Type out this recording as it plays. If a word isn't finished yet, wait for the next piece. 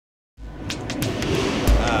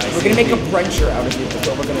We're gonna make a bruncher out of you. That's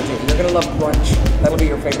what we're gonna do. You're gonna love brunch. That'll be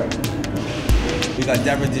your favorite. We got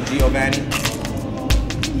Debra DiGiovanni,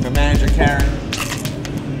 her manager Karen,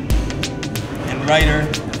 and writer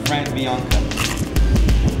and friend Bianca.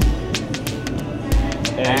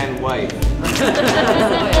 And wife.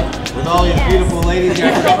 With all these beautiful ladies here,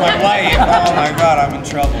 I forgot my wife. Oh my god, I'm in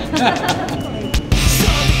trouble.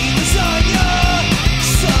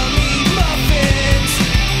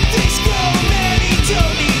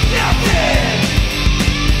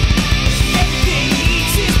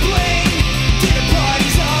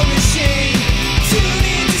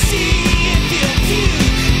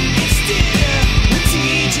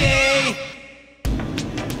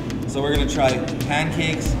 So we're gonna try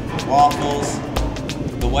pancakes, waffles.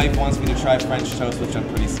 The wife wants me to try French toast, which I'm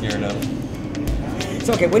pretty scared of.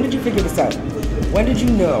 So okay, when did you figure this out? When did you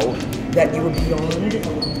know that you were beyond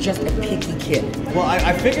just a picky kid? Well,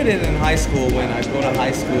 I figured it in high school when I'd go to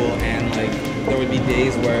high school and like there would be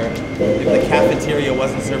days where if the cafeteria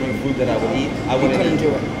wasn't serving food that I would eat, I wouldn't couldn't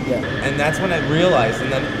do it. Yeah. And that's when I realized,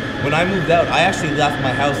 and then when I moved out, I actually left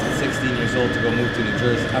my house at 16 years old to go move to New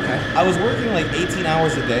Jersey. Okay. I was working like 18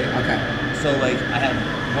 hours a day. Okay. So like I had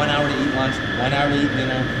 1 hour to eat lunch, 1 hour to eat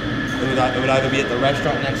dinner. It would either be at the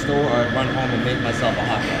restaurant next door or I'd run home and make myself a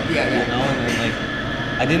hot dog. Yeah, yeah. You know, and then like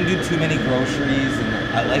I didn't do too many groceries,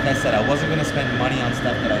 and like I said, I wasn't gonna spend money on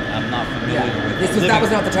stuff that I'm not familiar with. That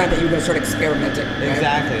was not the time that you were gonna start experimenting. Right?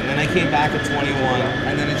 Exactly. And then I came back at 21,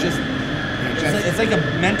 and then it's like a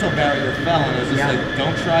mental barrier fell, and it was just like,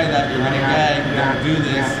 don't try that, you're gonna gag, don't do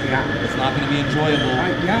this, it's not gonna be enjoyable.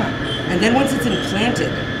 And then once it's implanted,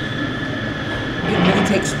 it really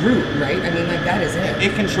takes root, right? I mean, like, that is it.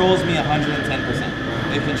 It controls me 110%.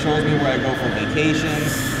 It controls me where I go for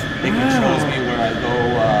vacations, it controls me where I go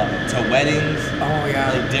to weddings,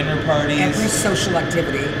 like dinner parties. Every social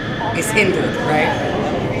activity is hindered, right?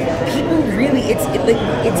 People really, it's a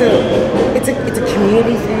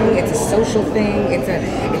community thing. It's a social thing.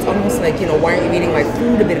 It's almost like, you know, why aren't you eating my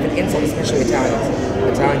food? A bit of an insult, especially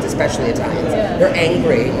Italians, especially Italians. They're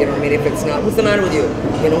angry. You know what I mean? If it's not, what's the matter with you?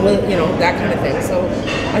 You know, that kind of thing. So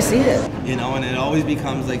I see it. You know, and it always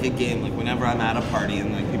becomes like a game. Like whenever I'm at a party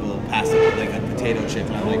and like people pass like a potato chip,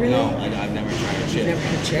 and I'm like, no, I've never tried a chip. You've never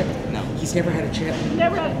had a chip? No. He's never had a chip?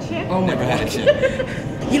 Never had a chip? Oh my Never God. had a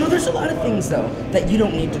chip. You know, there's a lot of things though that you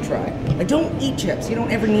don't need to try. Like, don't eat chips. You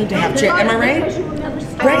don't ever need to have chips. Am I right?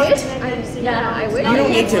 Right? Yeah, I wish. You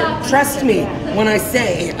don't need to. Trust me when I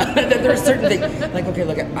say that there are certain things. Like, okay,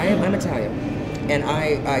 look, I'm Italian. And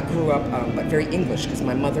I grew up very English because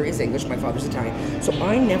my mother is English, my father's Italian. So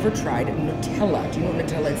I never tried Nutella. Do you know what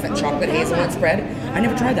Nutella is? That chocolate hazelnut spread? I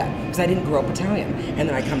never tried that because I didn't grow up Italian. And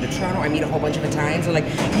then I come to Toronto, I meet a whole bunch of Italians. They're like,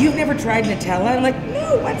 you've never tried Nutella? I'm like,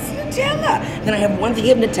 no, what's Nutella? Then I have one thing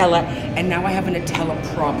of Nutella, and now I have a Nutella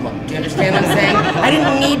problem. Do you understand what I'm saying? I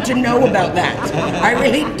didn't need to know about that. I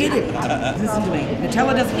really didn't. Listen to me.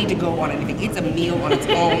 Nutella doesn't need to go on anything. It's a meal on its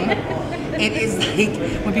own. It is like,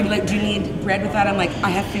 when people are like, do you need bread with that? I'm like, I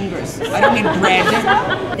have fingers. I don't need bread.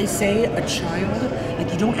 They say a child, like,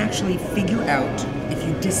 you don't actually figure out if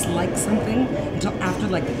you dislike something until after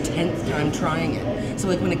like the 10th time trying it. So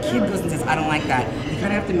like when a kid goes and says, I don't like that, you kind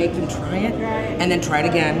of have to make them try it, and then try it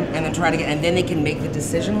again, and then try it again, and then they can make the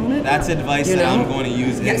decision on it. That's advice that I'm going to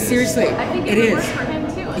use in this. Seriously, I think it it is. works for him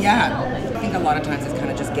too. Yeah. I think a lot of times it's kind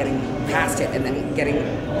of just getting past it and then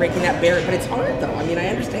breaking that barrier, but it's hard though. I mean, I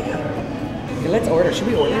understand. Okay, let's order. Should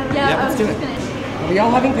we order? Yeah, let's do it. Are we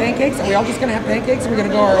all having pancakes? Are we all just gonna have pancakes, or are we gonna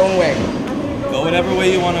go our own way? Go whatever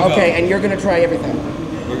way you want to go. Okay, and you're gonna try everything.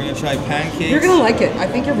 We're gonna try pancakes. You're gonna like it. I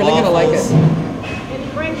think you're really gonna like it.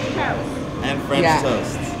 And French toast. And French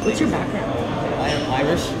toast. What's your background? I am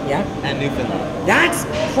Irish. Yeah. And Newfoundland. That's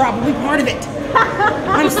probably part of it.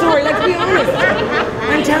 I'm sorry, let's be honest.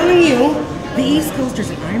 I'm telling you, the East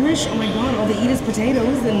Coasters are Irish. Oh my God, all they eat is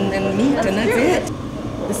potatoes and meat, and that's it.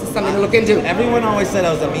 This is something to look into. Everyone always said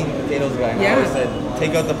I was a meat and potatoes guy. And I always said,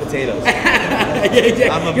 take out the potatoes.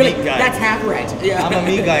 I'm a meat guy. That's half right. Yeah. I'm a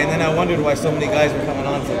meat guy, and then I wondered why so many guys were coming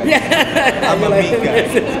on to me. Yeah. I'm a meat guy.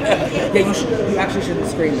 Yeah, you actually shouldn't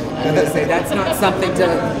scream that. I'm gonna say that's not something to.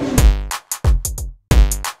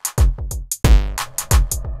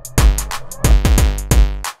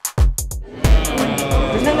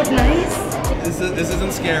 Doesn't that look nice? This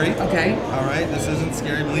isn't scary. Okay. All right, this isn't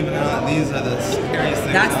scary. Believe it or not, these are the scariest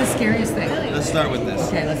things. That's the scariest thing. Let's start with this.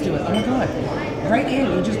 Okay, let's do it. Oh my God. Right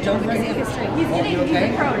in. You just dove right in. He's getting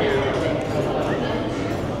okay? pro now.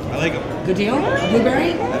 I like them. Good deal? A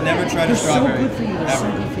blueberry? I've never tried They're a strawberry. so good for you. They're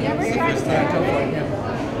so good for you. It's the first time. Go for it, yeah.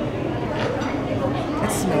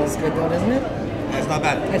 That smells good though, doesn't it? It's not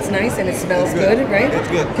bad. It's nice and it smells It's good. good, right? It's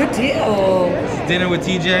good. Good deal. Dinner with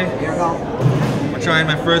TJ. Here we go. We're trying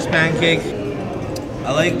my first pancake.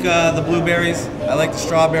 I like the blueberries. I like the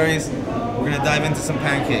strawberries. We're gonna dive into some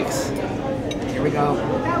pancakes. Here we go.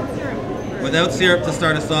 Without syrup to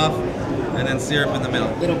start us off, and then syrup in the middle.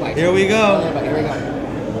 Little bite. Here we go. Little bite. Here we go.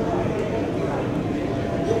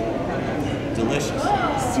 Delicious.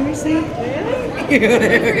 Seriously?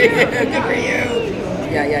 Good for you.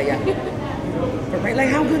 Yeah. But right, like,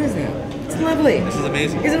 how good is that? It's lovely. This is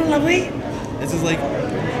amazing. Isn't it lovely? This is like,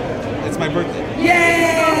 it's my birthday.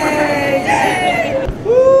 Yay! Yay!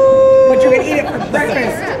 Woo! But you're gonna eat it for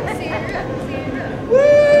breakfast. Woo!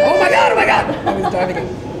 Oh my god! I was diving in.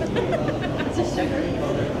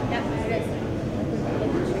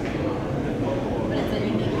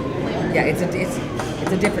 Yeah, it's a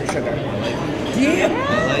different sugar. Yeah.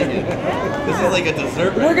 I like it. This is like a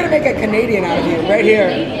dessert. We're gonna make a Canadian out of you right here.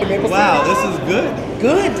 Wow, this is good.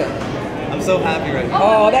 Good. I'm so happy right now.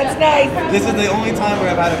 Oh, that's nice. This is the only time where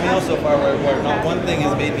I've had a meal so far where not one thing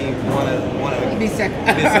has made me want to Be sick. Be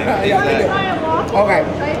sick. Yeah, Exactly. okay.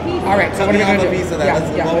 All right. So what are we Have gonna a do? piece of that.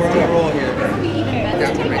 Let's while we're on a roll here.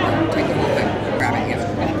 That's one right there. Take the whole thing. Grab it. Yes.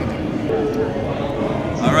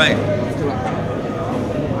 All right. Let's do it.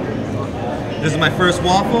 This is my first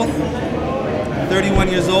waffle. I'm 31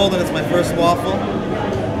 years old and it's my first waffle.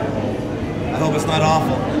 I hope it's not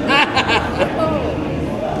awful.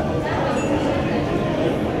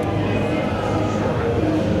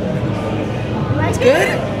 It's good?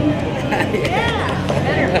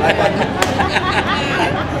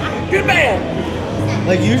 Good man.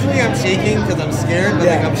 Like usually I'm shaking because I'm scared, but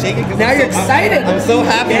like I'm shaking because Now you're excited. I'm so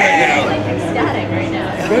happy right now. Like ecstatic right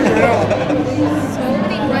now. Good girl. So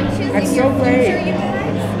many brunches That's in so your great. future, you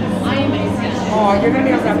guys. I am excited. Oh, you're gonna be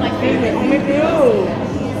able to have my favorite. Oh my god.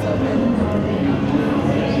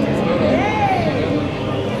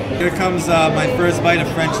 Here comes my first bite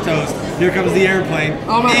of French toast. Here comes the airplane.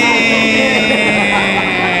 Oh my god.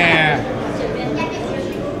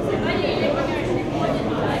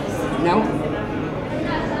 No?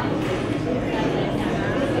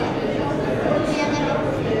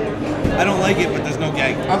 I don't like it, but there's no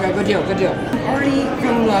gag. Okay, good deal. Already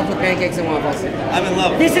fell in love with pancakes and waffles. I'm in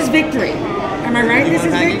love. This is victory. Am I right? You This want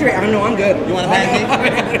is a pancake? victory. I don't know, I'm good. You want a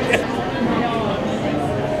pancake?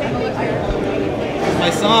 It's my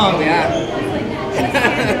song. Yeah.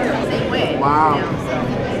 Wow.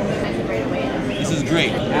 This is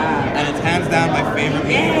great. Yeah. And it's hands down my favorite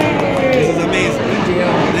meal. Yay. This is amazing. Good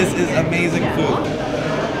deal. This is amazing food.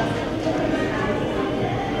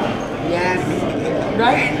 Yes.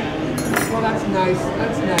 Right? Well, that's nice.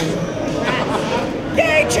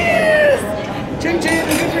 Yay, cheers! Chin chin,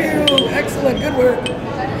 good for you. Excellent, good work.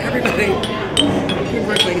 Everybody. Good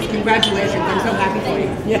work, ladies. Congratulations. I'm so happy for you.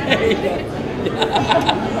 Yay.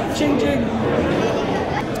 Ching ching.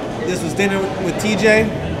 This was dinner with TJ,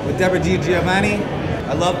 with Debra DiGiovanni.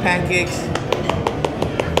 I love pancakes.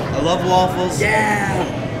 I love waffles. Yeah.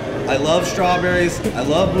 I love strawberries. I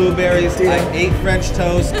love blueberries. Yeah. I ate French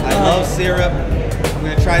toast. I love syrup. I'm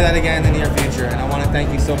going to try that again in the near future. And I want to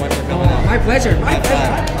thank you so much for coming out. My pleasure. My High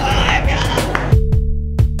pleasure. five.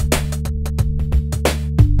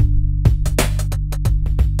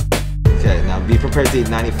 Okay, now be prepared to eat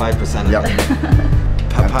 95% of it.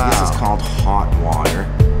 This is called hot water.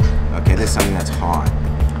 Okay, this is something that's hot.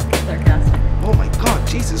 Sarcastic. Oh my God,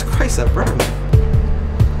 Jesus Christ, that burned.